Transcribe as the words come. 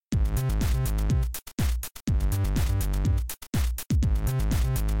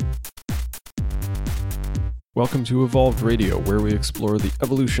Welcome to Evolved Radio, where we explore the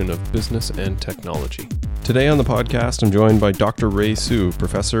evolution of business and technology. Today on the podcast, I'm joined by Dr. Ray Su,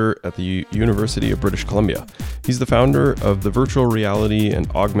 professor at the University of British Columbia. He's the founder of the Virtual Reality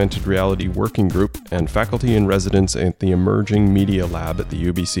and Augmented Reality Working Group and faculty in residence at the Emerging Media Lab at the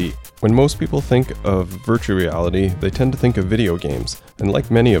UBC. When most people think of virtual reality, they tend to think of video games. And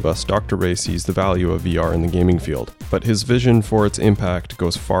like many of us, Dr. Ray sees the value of VR in the gaming field. But his vision for its impact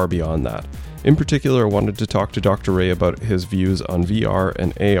goes far beyond that. In particular, I wanted to talk to Dr. Ray about his views on VR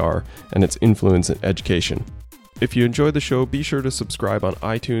and AR and its influence in education. If you enjoyed the show, be sure to subscribe on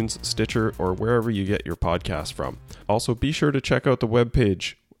iTunes, Stitcher, or wherever you get your podcast from. Also, be sure to check out the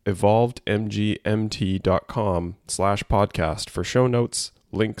webpage evolvedmgmt.com/podcast for show notes,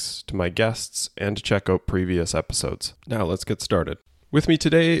 links to my guests, and to check out previous episodes. Now, let's get started. With me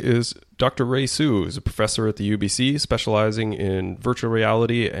today is Dr. Ray Su, who's a professor at the UBC, specializing in virtual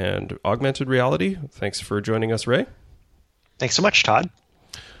reality and augmented reality. Thanks for joining us, Ray. Thanks so much, Todd.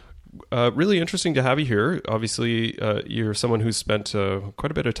 Really interesting to have you here. Obviously, you're someone who's spent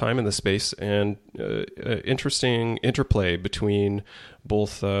quite a bit of time in the space, and interesting interplay between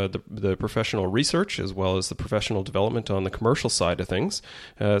both the professional research as well as the professional development on the commercial side of things.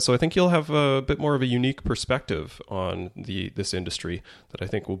 So I think you'll have a bit more of a unique perspective on this industry that I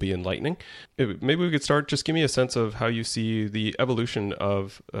think will be enlightening. Maybe we could start, just give me a sense of how you see the evolution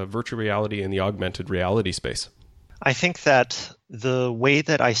of virtual reality and the augmented reality space. I think that the way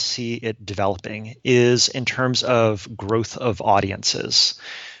that I see it developing is in terms of growth of audiences.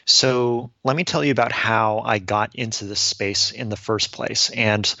 So let me tell you about how I got into this space in the first place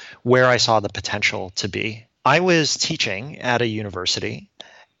and where I saw the potential to be. I was teaching at a university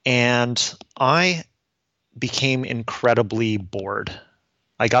and I became incredibly bored.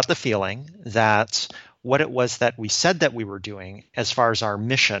 I got the feeling that what it was that we said that we were doing as far as our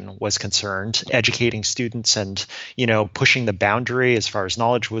mission was concerned, educating students and, pushing the boundary as far as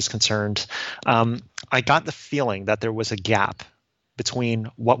knowledge was concerned, I got the feeling that there was a gap between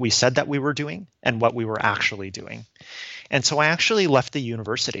what we said that we were doing and what we were actually doing. And so I actually left the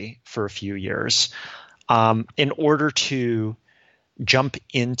university for a few years in order to jump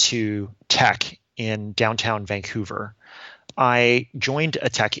into tech in downtown Vancouver. I joined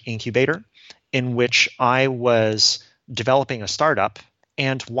a tech incubator in which I was developing a startup.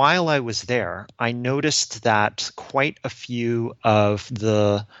 And while I was there, I noticed that quite a few of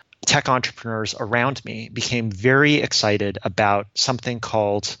the tech entrepreneurs around me became very excited about something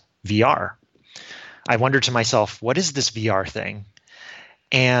called VR. I wondered to myself, what is this VR thing?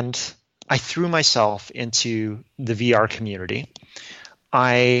 And I threw myself into the VR community.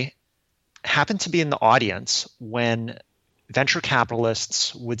 I happened to be in the audience when venture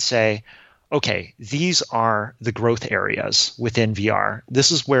capitalists would say, okay, these are the growth areas within VR.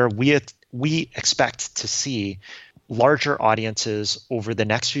 This is where we expect to see larger audiences over the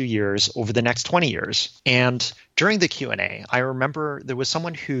next few years, over the next 20 years. And during the Q&A, I remember there was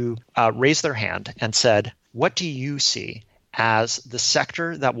someone who raised their hand and said, what do you see as the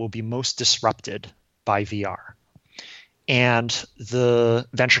sector that will be most disrupted by VR? And the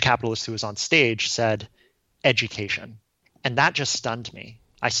venture capitalist who was on stage said, education. And that just stunned me.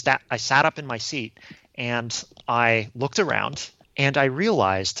 I sat up in my seat and I looked around and I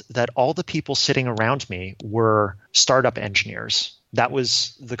realized that all the people sitting around me were startup engineers. That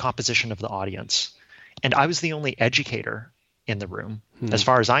was the composition of the audience. And I was the only educator in the room, as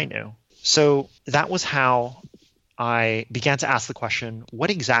far as I knew. So that was how I began to ask the question,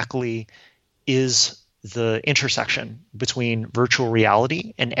 what exactly is the intersection between virtual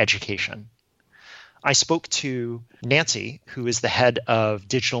reality and education? I spoke to Nancy, who is the head of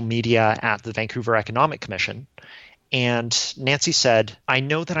digital media at the Vancouver Economic Commission. And Nancy said, I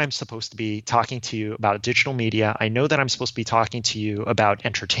know that I'm supposed to be talking to you about digital media. I know that I'm supposed to be talking to you about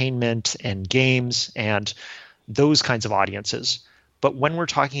entertainment and games and those kinds of audiences. But when we're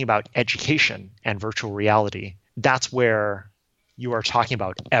talking about education and virtual reality, that's where you are talking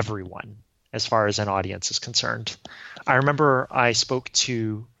about everyone as far as an audience is concerned. I remember I spoke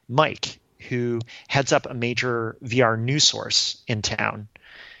to Mike, who heads up a major VR news source in town.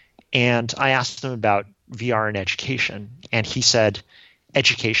 And I asked him about VR and education. And he said,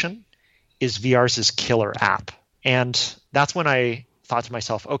 education is VR's killer app. And that's when I thought to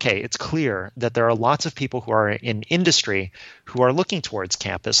myself, okay, it's clear that there are lots of people who are in industry who are looking towards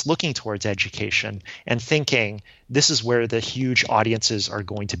campus, looking towards education, and thinking this is where the huge audiences are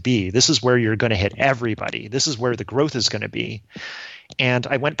going to be. This is where you're going to hit everybody. This is where the growth is going to be. And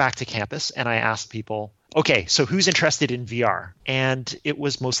I went back to campus and I asked people, okay, so who's interested in VR? And it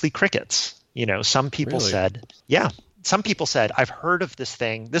was mostly crickets. Some people Really? said, yeah, some people said, I've heard of this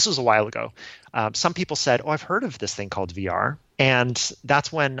thing. This was a while ago. Some people said, oh, I've heard of this thing called VR. And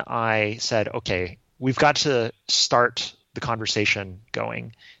that's when I said, okay, we've got to start the conversation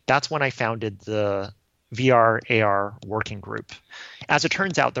going. That's when I founded the VR AR working group. As it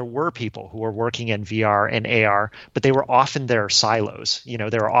turns out, there were people who were working in VR and AR, but they were often their silos. They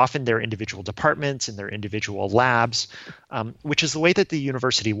were often their individual departments and their individual labs, which is the way that the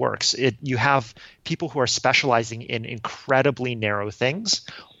university works. You have people who are specializing in incredibly narrow things,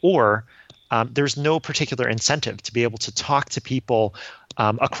 or there's no particular incentive to be able to talk to people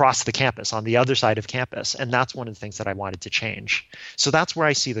across the campus, on the other side of campus. And that's one of the things that I wanted to change. So that's where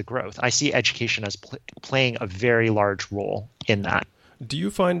I see the growth. I see education as playing a very large role in that. Do you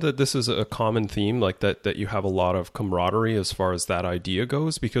find that this is a common theme, like that you have a lot of camaraderie as far as that idea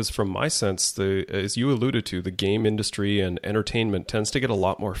goes? Because from my sense, as you alluded to, the game industry and entertainment tends to get a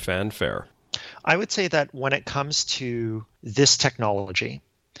lot more fanfare. I would say that when it comes to this technology,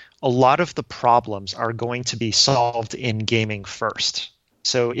 a lot of the problems are going to be solved in gaming first.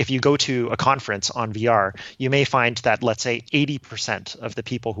 So if you go to a conference on VR, you may find that, let's say, 80% of the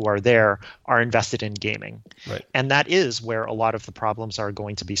people who are there are invested in gaming. Right. And that is where a lot of the problems are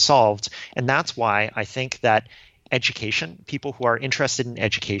going to be solved. And that's why I think that education, people who are interested in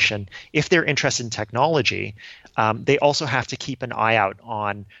education, if they're interested in technology, they also have to keep an eye out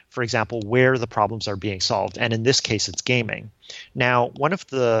on, for example, where the problems are being solved. And in this case, it's gaming. Now, one of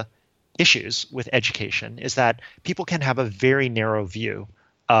the issues with education is that people can have a very narrow view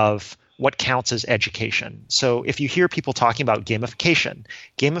of what counts as education. So if you hear people talking about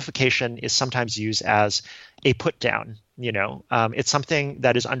gamification is sometimes used as a put down. It's something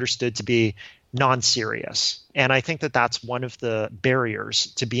that is understood to be non-serious. And I think that that's one of the barriers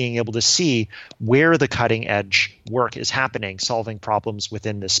to being able to see where the cutting edge work is happening, solving problems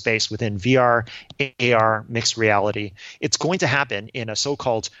within this space, within VR, AR, mixed reality. It's going to happen in a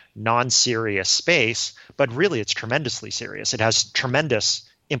so-called non-serious space, but really it's tremendously serious. It has tremendous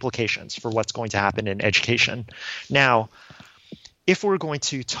implications for what's going to happen in education. Now, if we're going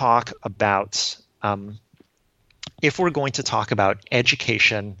to talk about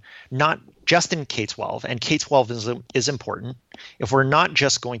education, not just in K-12, and K-12 is important. If we're not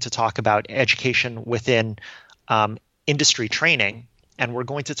just going to talk about education within industry training, and we're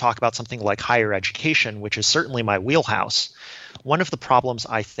going to talk about something like higher education, which is certainly my wheelhouse, one of the problems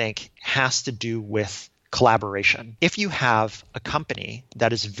I think has to do with collaboration. If you have a company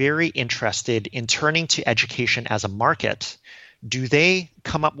that is very interested in turning to education as a market, do they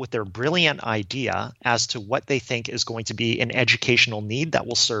come up with their brilliant idea as to what they think is going to be an educational need that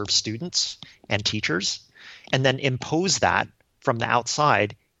will serve students and teachers, and then impose that from the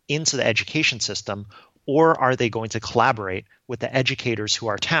outside into the education system? Or are they going to collaborate with the educators who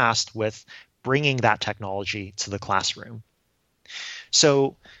are tasked with bringing that technology to the classroom?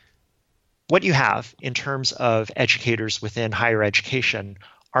 So what you have in terms of educators within higher education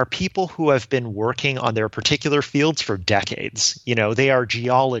are people who have been working on their particular fields for decades. They are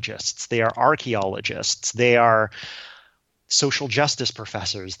geologists, they are archaeologists, they are social justice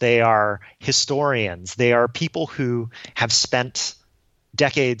professors, they are historians, they are people who have spent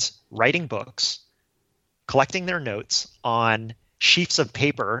decades writing books, collecting their notes on sheets of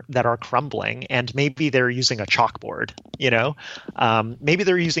paper that are crumbling, and maybe they're using a chalkboard, maybe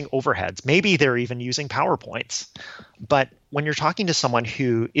they're using overheads, maybe they're even using PowerPoints. But when you're talking to someone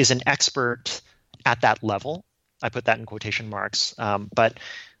who is an expert at that level, I put that in quotation marks, but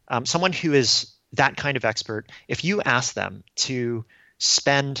someone who is that kind of expert, if you ask them to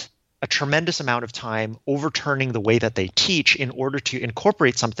spend a tremendous amount of time overturning the way that they teach in order to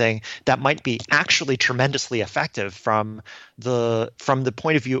incorporate something that might be actually tremendously effective from the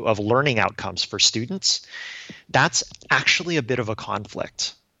point of view of learning outcomes for students, that's actually a bit of a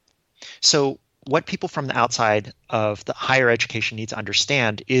conflict. So what people from the outside of the higher education need to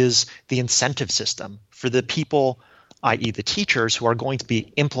understand is the incentive system for the people, i.e. the teachers, who are going to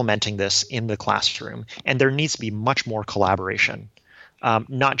be implementing this in the classroom. And there needs to be much more collaboration.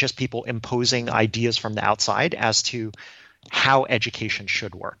 Not just people imposing ideas from the outside as to how education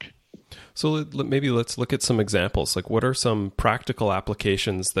should work. So maybe let's look at some examples. Like, what are some practical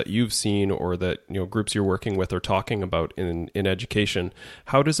applications that you've seen, or that groups you're working with are talking about in education?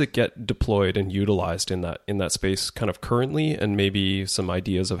 How does it get deployed and utilized in that space kind of currently, and maybe some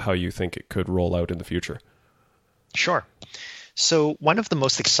ideas of how you think it could roll out in the future? Sure. So one of the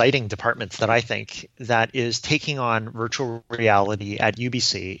most exciting departments that I think that is taking on virtual reality at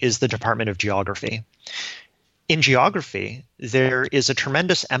UBC is the Department of Geography. In geography, there is a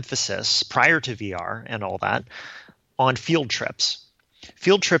tremendous emphasis prior to VR and all that on field trips.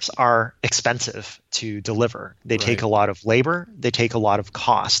 field trips are expensive to deliver. They take a lot of labor, they take a lot of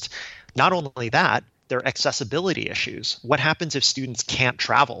cost. Not only that, there are accessibility issues. What happens if students can't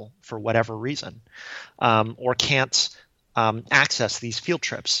travel for whatever reason, or can't access these field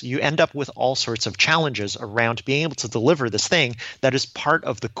trips? You end up with all sorts of challenges around being able to deliver this thing that is part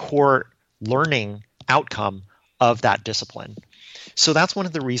of the core learning outcome of that discipline. So that's one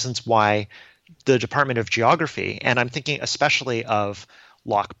of the reasons why the Department of Geography, and I'm thinking especially of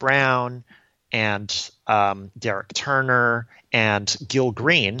Locke Brown and Derek Turner and Gil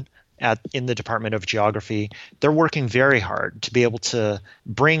Green in the Department of Geography, they're working very hard to be able to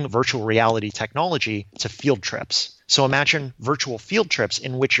bring virtual reality technology to field trips. So imagine virtual field trips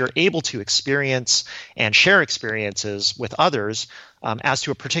in which you're able to experience and share experiences with others as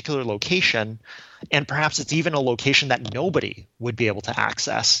to a particular location, and perhaps it's even a location that nobody would be able to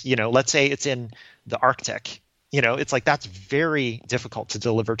access. Let's say it's in the Arctic. It's like that's very difficult to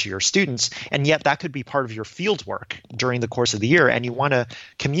deliver to your students, and yet that could be part of your field work during the course of the year, and you want to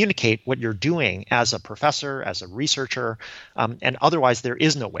communicate what you're doing as a professor, as a researcher, and otherwise there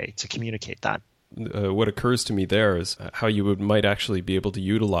is no way to communicate that. What occurs to me there is how you might actually be able to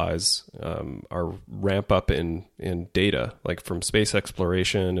utilize our ramp up in data, like from space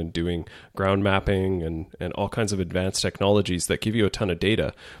exploration and doing ground mapping and all kinds of advanced technologies that give you a ton of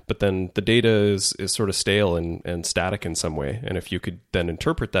data. But then the data is sort of stale and static in some way. And if you could then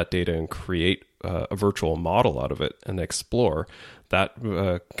interpret that data and create a virtual model out of it and explore, that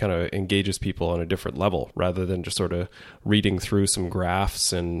kind of engages people on a different level rather than just sort of reading through some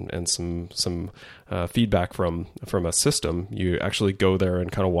graphs and some feedback from a system. You actually go there and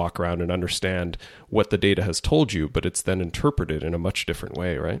kind of walk around and understand what the data has told you, but it's then interpreted in a much different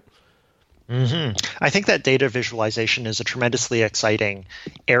way, right? Mm-hmm. I think that data visualization is a tremendously exciting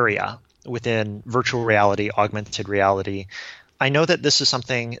area within virtual reality, augmented reality. I know that this is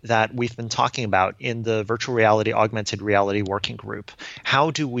something that we've been talking about in the virtual reality, augmented reality working group.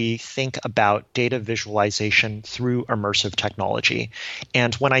 How do we think about data visualization through immersive technology?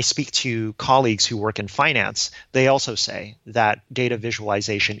 And when I speak to colleagues who work in finance, they also say that data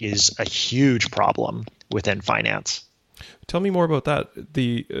visualization is a huge problem within finance. Tell me more about that.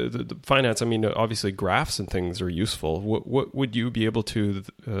 The finance, I mean, obviously graphs and things are useful. What would you be able to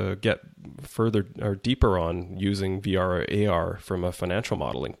get further or deeper on using VR or AR from a financial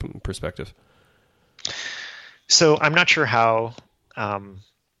modeling perspective? So I'm not sure how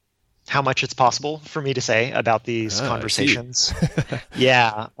much it's possible for me to say about these conversations.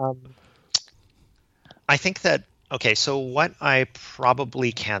 Yeah. I think that, okay, so what I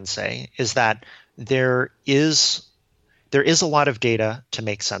probably can say is that there is a lot of data to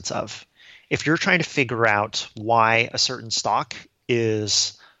make sense of. If you're trying to figure out why a certain stock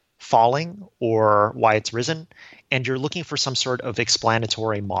is falling or why it's risen, and you're looking for some sort of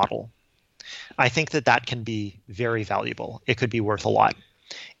explanatory model, I think that can be very valuable. It could be worth a lot.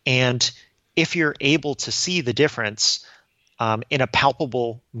 And if you're able to see the difference in a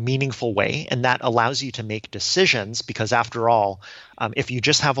palpable, meaningful way, and that allows you to make decisions, because after all, if you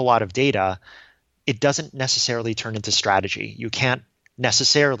just have a lot of data, it doesn't necessarily turn into strategy. You can't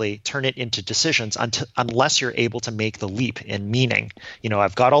necessarily turn it into decisions unless you're able to make the leap in meaning.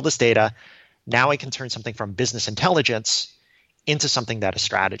 I've got all this data. Now I can turn something from business intelligence into something that is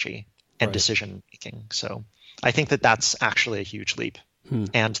strategy and decision making. So I think that's actually a huge leap.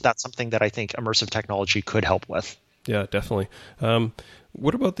 And that's something that I think immersive technology could help with. Yeah, definitely.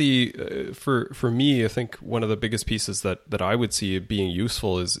 What about for me, I think one of the biggest pieces that I would see being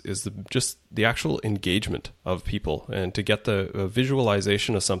useful is just the actual engagement of people, and to get the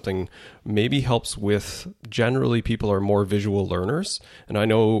visualization of something maybe helps with, generally people are more visual learners. And I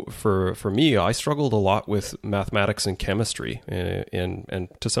know for me, I struggled a lot with mathematics and chemistry and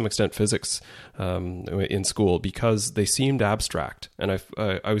to some extent physics in school because they seemed abstract. And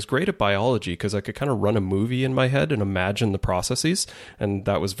I was great at biology because I could kind of run a movie in my head and imagine the processes, and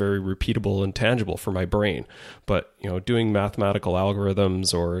that was very repeatable and tangible for my brain. But doing mathematical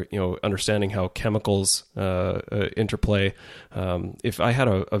algorithms or understanding how chemicals interplay, if I had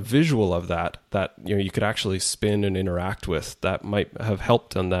a visual of that you could actually spin and interact with, that might have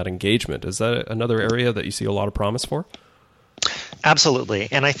helped on that engagement. Is that another area that you see a lot of promise for? Absolutely.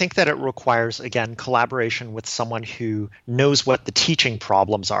 And I think that it requires, again, collaboration with someone who knows what the teaching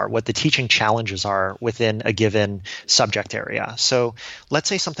problems are, what the teaching challenges are within a given subject area. So let's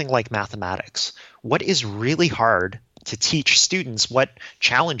say something like mathematics. What is really hard to teach students? What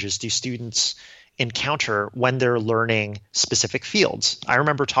challenges do students encounter when they're learning specific fields? I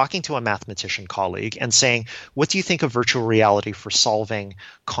remember talking to a mathematician colleague and saying, what do you think of virtual reality for solving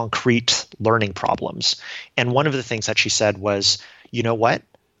concrete learning problems? And one of the things that she said was, you know what?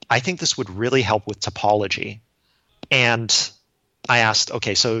 I think this would really help with topology. And I asked,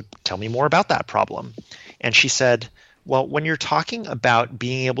 okay, so tell me more about that problem. And she said, well, when you're talking about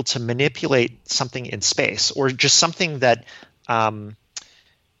being able to manipulate something in space, or just something that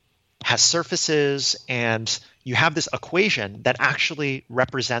has surfaces, and you have this equation that actually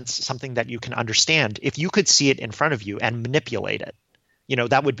represents something that you can understand, if you could see it in front of you and manipulate it,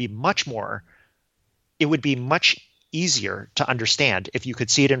 that would be it would be much easier to understand if you could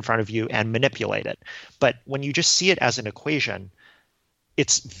see it in front of you and manipulate it. But when you just see it as an equation,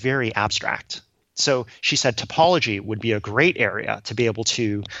 it's very abstract. So she said topology would be a great area to be able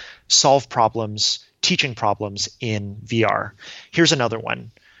to solve problems, teaching problems in VR. Here's another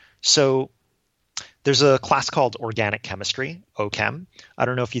one. So there's a class called organic chemistry, OChem. I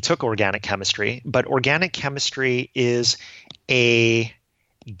don't know if you took organic chemistry, but organic chemistry is a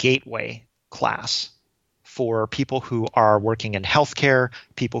gateway class for people who are working in healthcare,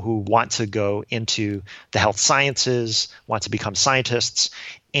 people who want to go into the health sciences, want to become scientists.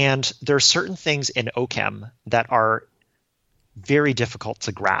 And there are certain things in OChem that are very difficult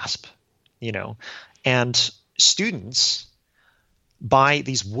to grasp, and students buy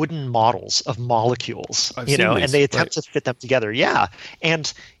these wooden models of molecules, and they attempt to fit them together. Yeah.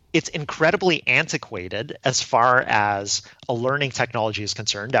 And it's incredibly antiquated as far as a learning technology is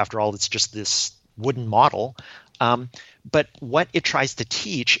concerned. After all, it's just this wooden model. But what it tries to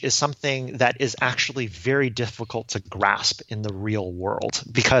teach is something that is actually very difficult to grasp in the real world.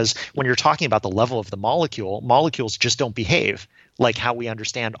 Because when you're talking about the level of the molecule, molecules just don't behave like how we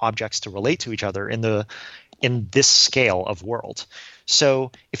understand objects to relate to each other in this scale of world.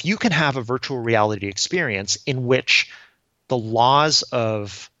 So if you can have a virtual reality experience in which the laws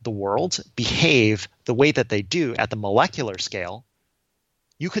of the world behave the way that they do at the molecular scale,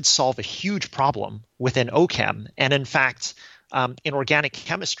 you could solve a huge problem within OChem. And in fact, in organic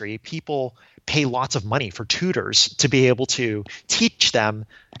chemistry, people pay lots of money for tutors to be able to teach them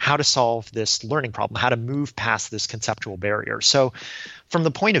how to solve this learning problem, how to move past this conceptual barrier. So from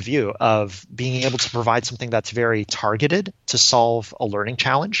the point of view of being able to provide something that's very targeted to solve a learning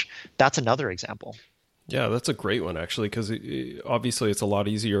challenge, that's another example. Yeah, that's a great one, actually, because obviously it's a lot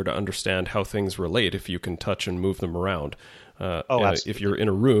easier to understand how things relate if you can touch and move them around. If you're in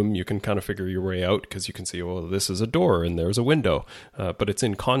a room, you can kind of figure your way out because you can see, well, this is a door and there's a window, but it's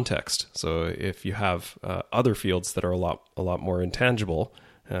in context. So if you have other fields that are a lot more intangible,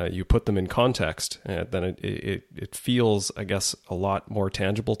 you put them in context, then it feels, I guess, a lot more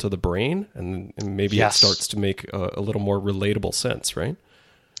tangible to the brain, and maybe It starts to make a little more relatable sense, right?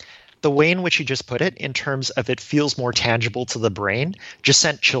 The way in which you just put it, in terms of it feels more tangible to the brain, just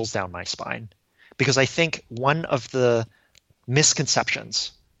sent chills down my spine. Because I think one of the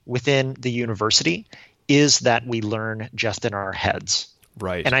misconceptions within the university is that we learn just in our heads.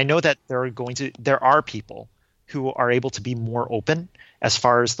 Right. And I know that there are people who are able to be more open as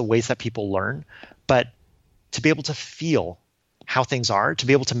far as the ways that people learn, but to be able to feel how things are, to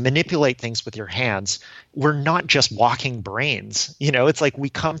be able to manipulate things with your hands, we're not just walking brains. It's like we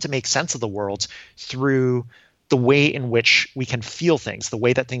come to make sense of the world through the way in which we can feel things, the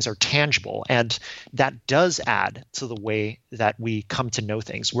way that things are tangible. And that does add to the way that we come to know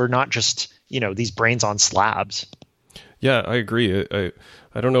things. We're not just, these brains on slabs. Yeah, I agree.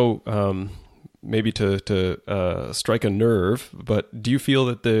 I don't know, maybe to strike a nerve, but do you feel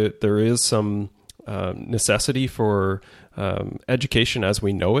that there is some necessity for education as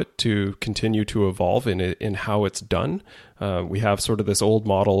we know it to continue to evolve in how it's done? We have sort of this old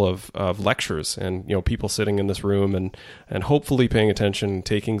model of lectures and people sitting in this room and hopefully paying attention,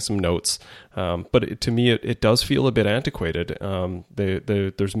 taking some notes. But to me, it does feel a bit antiquated.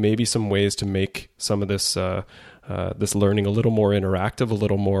 There's maybe some ways to make some of this this learning a little more interactive, a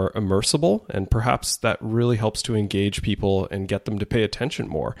little more immersible, and perhaps that really helps to engage people and get them to pay attention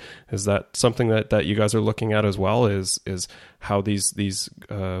more. Is that something that you guys are looking at as well? Is how these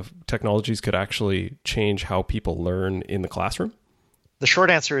technologies could actually change how people learn in the classroom? The short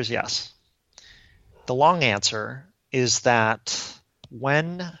answer is yes. The long answer is that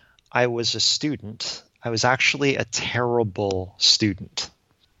when I was a student, I was actually a terrible student.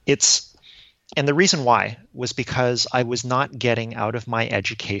 And the reason why was because I was not getting out of my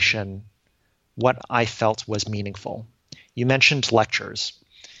education what I felt was meaningful. You mentioned lectures.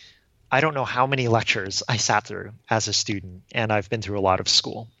 I don't know how many lectures I sat through as a student, and I've been through a lot of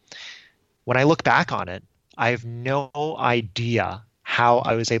school. When I look back on it, I have no idea how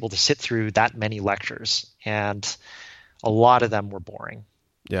I was able to sit through that many lectures, and a lot of them were boring.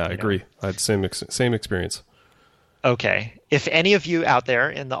 Yeah, I agree. I had the same experience. Okay. If any of you out there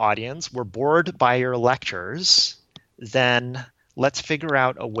in the audience were bored by your lectures, then let's figure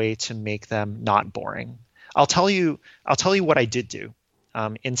out a way to make them not boring. I'll tell you what I did do.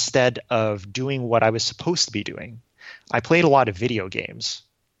 Instead of doing what I was supposed to be doing, I played a lot of video games.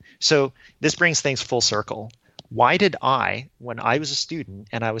 So this brings things full circle. Why did I, when I was a student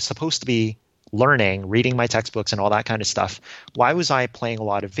and I was supposed to be learning, reading my textbooks and all that kind of stuff, why was I playing a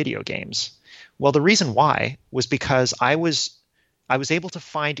lot of video games? Well, the reason why was because I was able to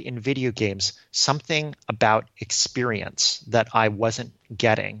find in video games something about experience that I wasn't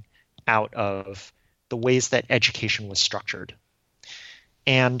getting out of the ways that education was structured.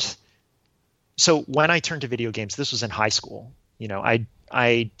 And so when I turned to video games, this was in high school.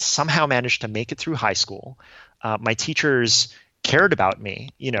 I somehow managed to make it through high school. My teachers cared about me,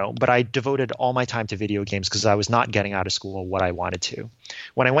 but I devoted all my time to video games because I was not getting out of school what I wanted to.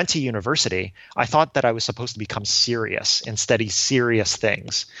 When I went to university, I thought that I was supposed to become serious and study serious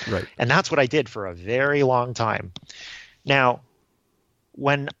things. Right. And that's what I did for a very long time. Now,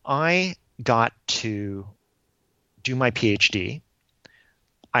 when I got to do my PhD,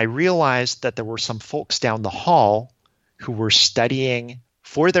 I realized that there were some folks down the hall who were studying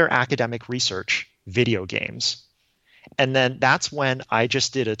for their academic research video games. And then that's when I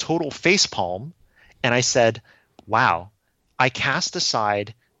just did a total facepalm and I said, wow, I cast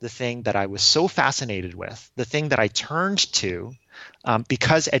aside the thing that I was so fascinated with, the thing that I turned to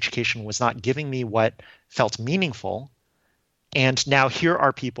because education was not giving me what felt meaningful. And now here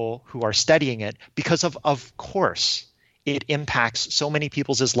are people who are studying it because of course, it impacts so many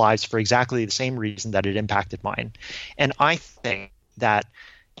people's lives for exactly the same reason that it impacted mine. And I think that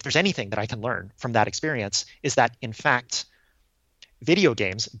if there's anything that I can learn from that experience is that, in fact, video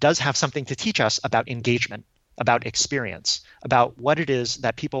games does have something to teach us about engagement, about experience, about what it is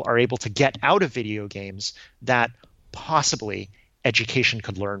that people are able to get out of video games that possibly education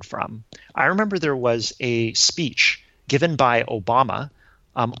could learn from. I remember there was a speech given by Obama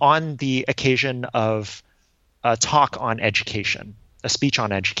on the occasion of a talk on education, a speech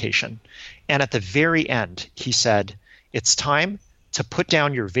on education. And at the very end, he said, it's time to put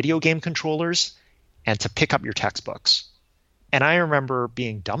down your video game controllers and to pick up your textbooks. And I remember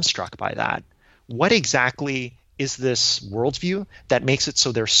being dumbstruck by that. What exactly is this worldview that makes it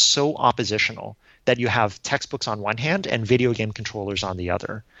so they're so oppositional that you have textbooks on one hand and video game controllers on the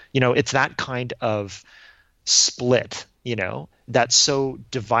other? It's that kind of split, that so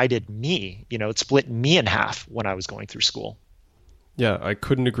divided me. It split me in half when I was going through school. Yeah, I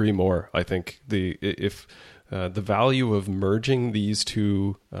couldn't agree more. I think if the value of merging these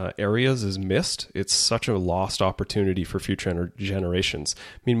two areas is missed, it's such a lost opportunity for future generations.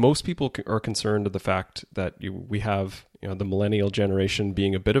 I mean, most people are concerned with the fact that we have the millennial generation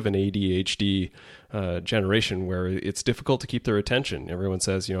being a bit of an ADHD generation where it's difficult to keep their attention. Everyone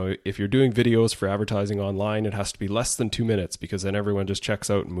says, if you're doing videos for advertising online, it has to be less than 2 minutes because then everyone just checks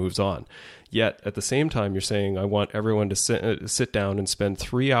out and moves on. Yet at the same time, you're saying, I want everyone to sit down and spend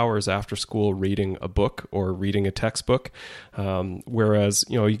 3 hours after school reading a book or reading a textbook. Whereas,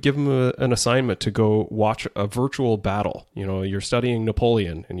 you give them an assignment to go watch a virtual battle. You're studying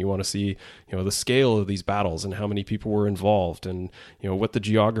Napoleon and you want to see, the scale of these battles and how many people were involved and, what the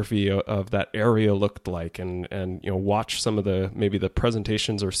geography of that area looked like and watch some of maybe the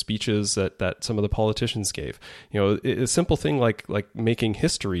presentations or speeches that some of the politicians gave. A simple thing like making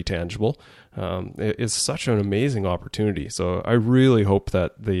history tangible is such an amazing opportunity. So I really hope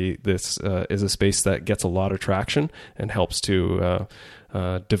that this is a space that gets a lot of traction and helps to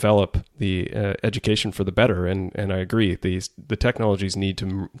develop the education for the better. And I agree, the technologies need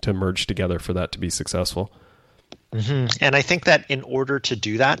to merge together for that to be successful. Mm-hmm. And I think that in order to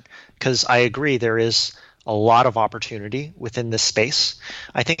do that, because I agree there is a lot of opportunity within this space,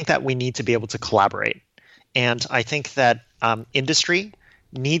 I think that we need to be able to collaborate. And I think that industry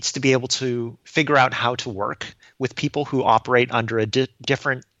needs to be able to figure out how to work with people who operate under a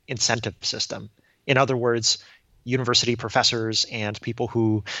different incentive system. In other words, university professors and people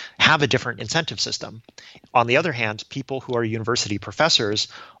who have a different incentive system. On the other hand, people who are university professors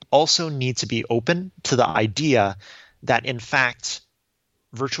also need to be open to the idea that, in fact,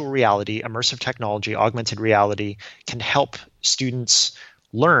 virtual reality, immersive technology, augmented reality can help students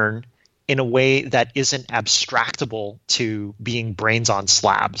learn in a way that isn't abstractable to being brains on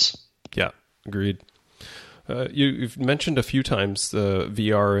slabs. Yeah, agreed. You've mentioned a few times the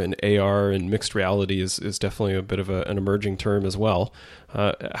VR and AR and mixed reality is definitely a bit of an emerging term as well.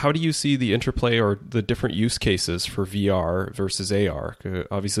 How do you see the interplay or the different use cases for VR versus AR?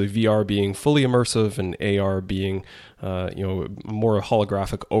 Obviously, VR being fully immersive and AR being more a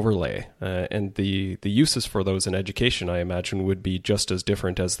holographic overlay. And the uses for those in education, I imagine, would be just as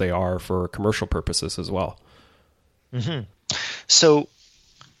different as they are for commercial purposes as well. Mm-hmm. So,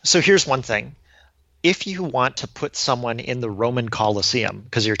 so here's one thing. If you want to put someone in the Roman Colosseum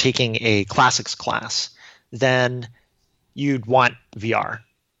because you're taking a classics class, then you'd want VR,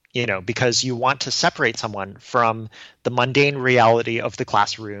 because you want to separate someone from the mundane reality of the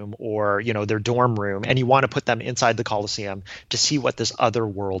classroom or, their dorm room, and you want to put them inside the Colosseum to see what this other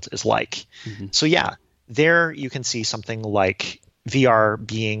world is like. Mm-hmm. So yeah, there you can see something like VR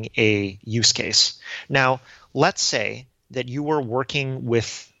being a use case. Now, let's say that you were working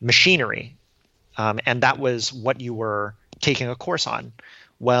with machinery, and that was what you were taking a course on.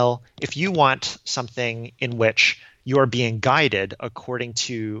 Well, if you want something in which you are being guided according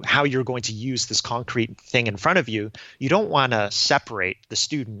to how you're going to use this concrete thing in front of you, you don't want to separate the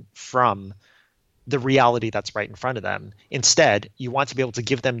student from the reality that's right in front of them. Instead, you want to be able to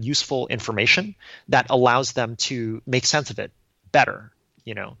give them useful information that allows them to make sense of it better.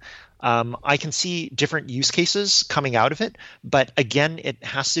 I can see different use cases coming out of it, but again, it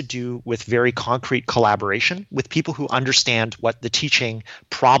has to do with very concrete collaboration with people who understand what the teaching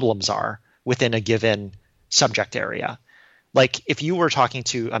problems are within a given subject area. Like if you were talking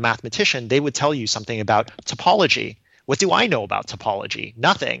to a mathematician, they would tell you something about topology. What do I know about topology?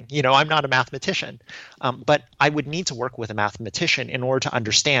 Nothing. I'm not a mathematician. But I would need to work with a mathematician in order to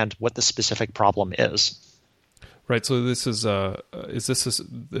understand what the specific problem is. Right. So this is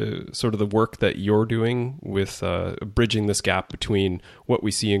the sort of the work that you're doing with bridging this gap between what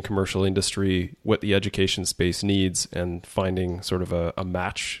we see in commercial industry, what the education space needs, and finding sort of a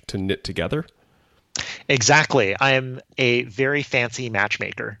match to knit together? Exactly. I am a very fancy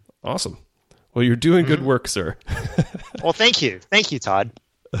matchmaker. Awesome. Well, you're doing good work, sir. Well, thank you. Thank you, Todd.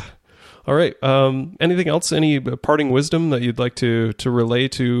 All right. Anything else? Any parting wisdom that you'd like to relay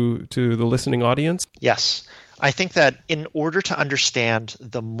to the listening audience? Yes. I think that in order to understand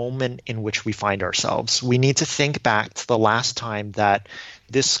the moment in which we find ourselves, we need to think back to the last time that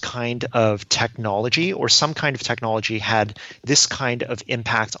this kind of technology or some kind of technology had this kind of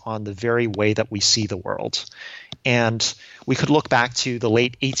impact on the very way that we see the world. And we could look back to the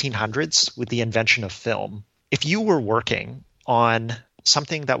late 1800s with the invention of film. If you were working on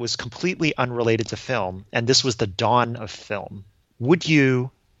something that was completely unrelated to film, and this was the dawn of film, would you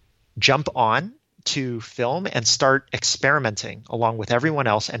jump on to film and start experimenting along with everyone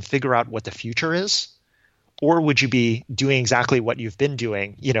else and figure out what the future is? Or would you be doing exactly what you've been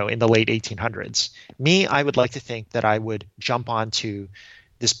doing, in the late 1800s? Me, I would like to think that I would jump onto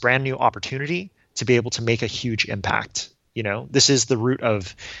this brand new opportunity to be able to make a huge impact. This is the root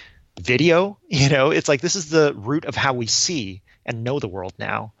of video. It's like this is the root of how we see and know the world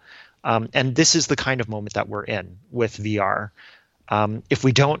now. And this is the kind of moment that we're in with VR.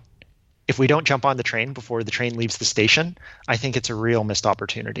 If we don't jump on the train before the train leaves the station, I think it's a real missed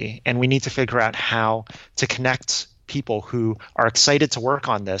opportunity. And we need to figure out how to connect people who are excited to work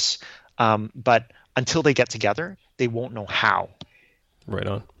on this, but until they get together, they won't know how. Right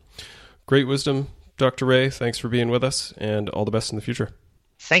on. Great wisdom, Dr. Ray. Thanks for being with us, and all the best in the future.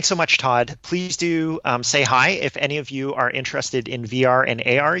 Thanks so much, Todd. Please do say hi. If any of you are interested in VR and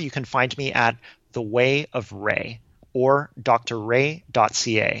AR, you can find me at The Way of Ray or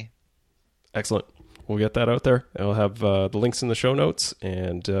drray.ca. Excellent. We'll get that out there. I'll have the links in the show notes,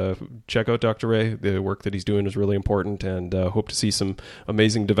 and check out Dr. Ray. The work that he's doing is really important, and hope to see some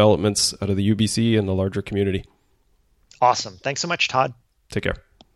amazing developments out of the UBC and the larger community. Awesome. Thanks so much, Todd. Take care.